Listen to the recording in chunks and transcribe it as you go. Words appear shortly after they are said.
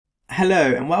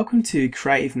Hello and welcome to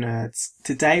Creative Nerds.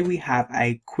 Today we have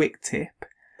a quick tip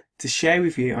to share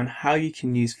with you on how you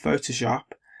can use Photoshop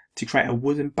to create a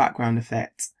wooden background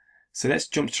effect. So let's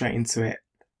jump straight into it.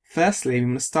 Firstly, we're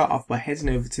going to start off by heading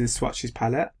over to the swatches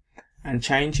palette and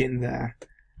changing the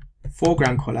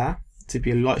foreground colour to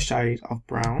be a light shade of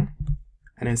brown,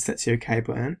 and then set the OK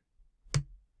button.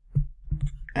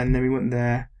 And then we want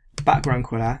the background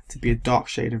colour to be a dark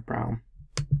shade of brown.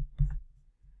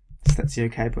 Set the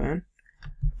OK button,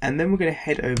 and then we're going to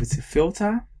head over to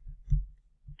Filter,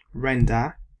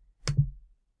 Render,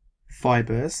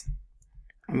 Fibers,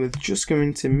 and we're just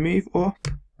going to move up,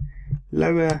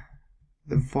 lower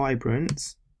the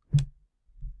variance,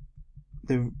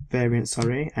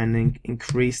 and then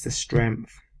increase the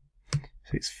strength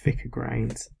so it's thicker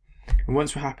grains. And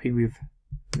once we're happy with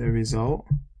the result,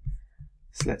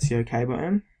 select the OK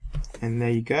button, and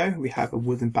there you go, we have a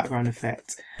wooden background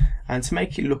effect. And to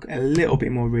make it look a little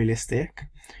bit more realistic,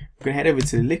 we're going to head over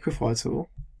to the liquify tool,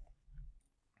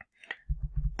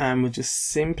 and we'll just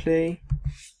simply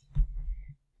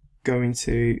go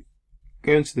into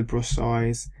the brush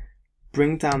size,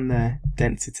 bring down the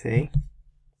density.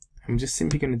 I'm just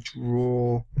simply going to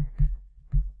draw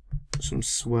some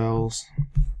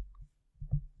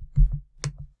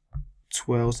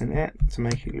twirls in it to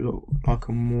make it look like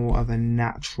a more of a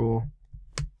natural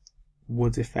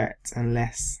wood effect and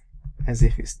less as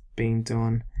if it's being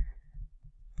done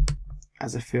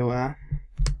as a filter.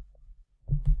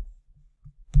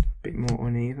 A bit more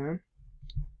uneven.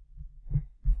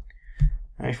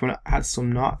 And if you want to add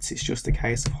some knots, it's just a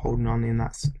case of holding on in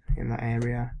that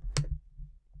area.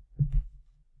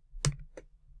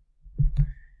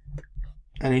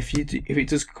 And if it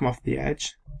does come off the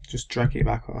edge, just drag it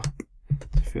back up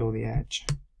to fill the edge.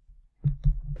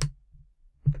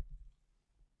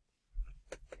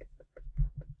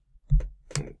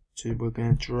 So we're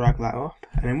going to drag that up,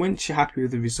 and then once you're happy with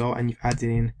the result and you've added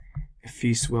in a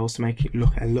few swirls to make it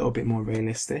look a little bit more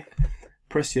realistic,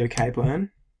 press the OK button,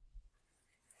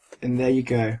 and there you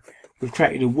go. We've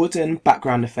created a wooden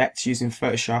background effect using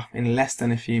Photoshop in less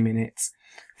than a few minutes.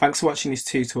 Thanks for watching this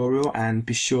tutorial, and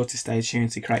be sure to stay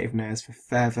tuned to Creative Nerds for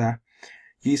further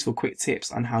useful quick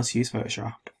tips on how to use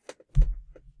Photoshop.